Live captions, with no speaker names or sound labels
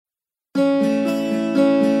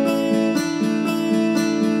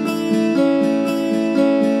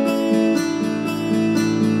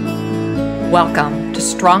Welcome to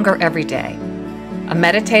Stronger Every Day, a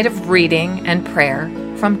meditative reading and prayer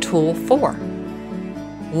from Tool 4,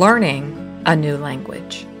 Learning a New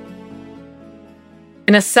Language.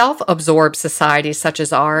 In a self-absorbed society such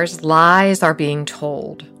as ours, lies are being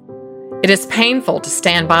told. It is painful to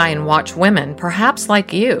stand by and watch women, perhaps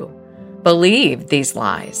like you, believe these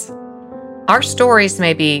lies. Our stories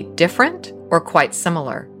may be different or quite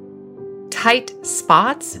similar. Tight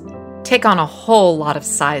spots take on a whole lot of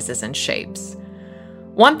sizes and shapes.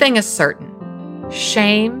 One thing is certain: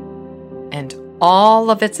 shame and all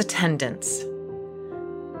of its attendants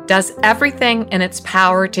does everything in its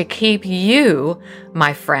power to keep you,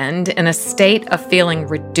 my friend, in a state of feeling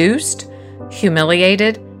reduced,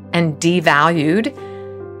 humiliated, and devalued,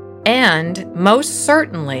 and most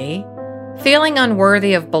certainly feeling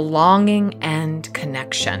unworthy of belonging and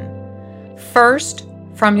connection. First,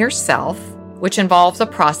 from yourself, which involves a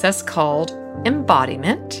process called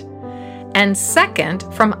embodiment, and second,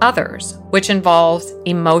 from others, which involves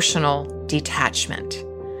emotional detachment.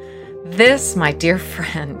 This, my dear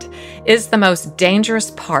friend, is the most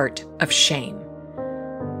dangerous part of shame.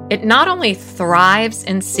 It not only thrives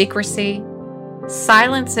in secrecy,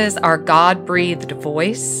 silences our God-breathed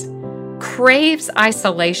voice, craves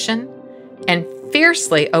isolation, and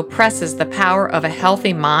fiercely oppresses the power of a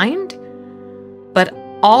healthy mind, but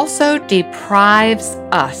also deprives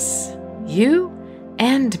us, you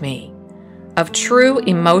and me, of true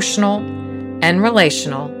emotional and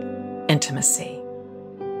relational intimacy.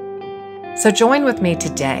 So join with me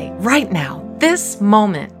today, right now, this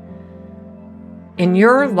moment in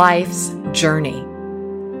your life's journey.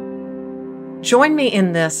 Join me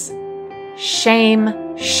in this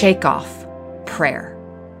shame shake-off prayer.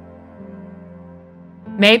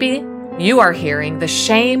 Maybe you are hearing the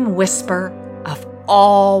shame whisper of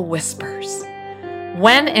all whispers.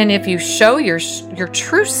 When and if you show your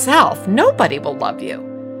true self, nobody will love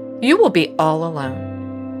you. You will be all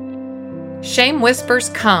alone. Shame whispers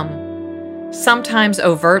come, sometimes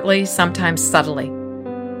overtly, sometimes subtly,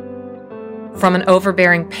 from an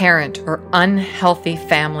overbearing parent or unhealthy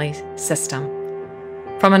family system,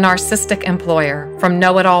 from a narcissistic employer, from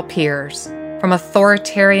know-it-all peers, from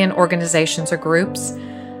authoritarian organizations or groups,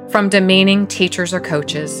 from demeaning teachers or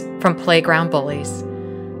coaches, from playground bullies,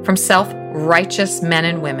 from self-righteous men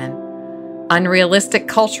and women, unrealistic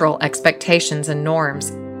cultural expectations and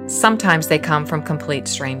norms. Sometimes they come from complete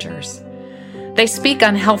strangers. They speak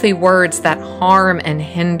unhealthy words that harm and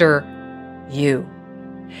hinder you.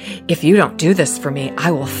 If you don't do this for me,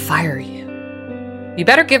 I will fire you. You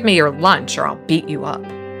better give me your lunch or I'll beat you up.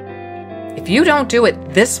 If you don't do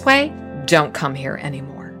it this way, don't come here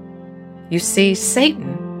anymore. You see,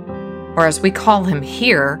 Satan, or as we call him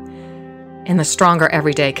here in the Stronger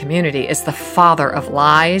Everyday community, is the father of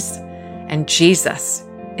lies, and Jesus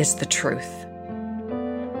is the truth.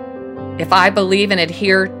 If I believe and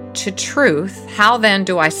adhere to truth, how then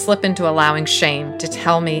do I slip into allowing shame to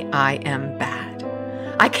tell me I am bad?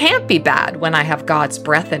 I can't be bad when I have God's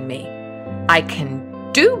breath in me. I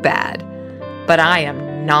can do bad, but I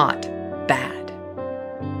am not bad.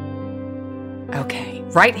 Okay,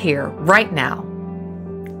 right here, right now,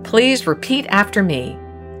 please repeat after me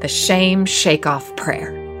the shame shake-off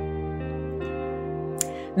prayer.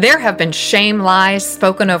 There have been shame lies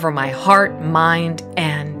spoken over my heart, mind,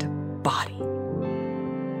 and body.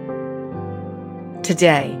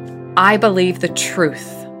 Today, I believe the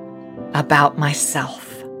truth about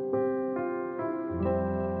myself.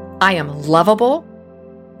 I am lovable.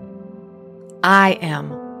 I am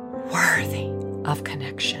worthy of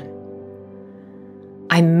connection.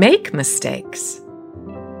 I make mistakes.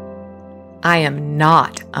 I am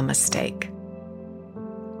not a mistake.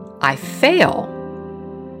 I fail.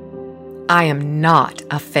 I am not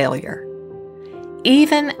a failure.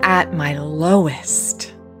 Even at my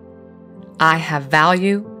lowest, I have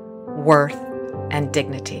value, worth, and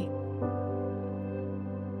dignity.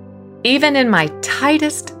 Even in my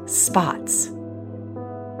tightest spots,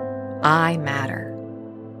 I matter.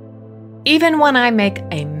 Even when I make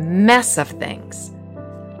a mess of things,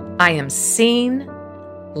 I am seen,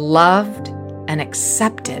 loved, and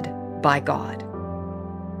accepted by God.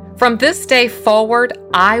 From this day forward,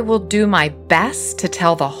 I will do my best to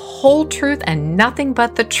tell the whole truth and nothing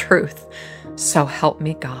but the truth. So help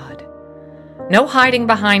me God. No hiding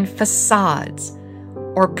behind facades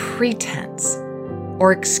or pretense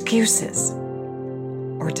or excuses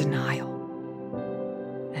or denial.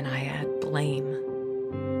 And I add blame.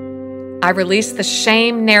 I release the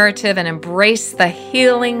shame narrative and embrace the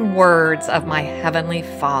healing words of my Heavenly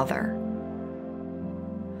Father,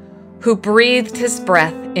 who breathed His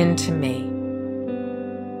breath into me.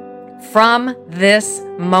 From this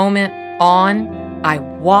moment on, I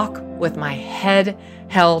walk with my head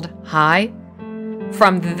held high.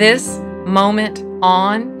 From this moment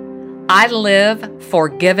on, I live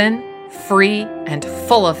forgiven, free, and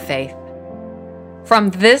full of faith.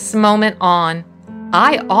 From this moment on,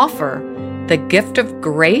 I offer the gift of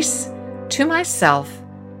grace to myself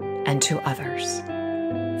and to others.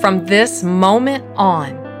 From this moment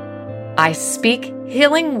on, I speak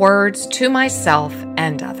healing words to myself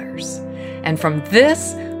and others. And from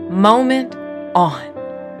this moment on,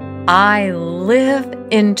 I live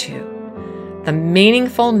into the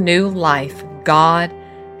meaningful new life God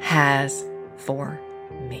has for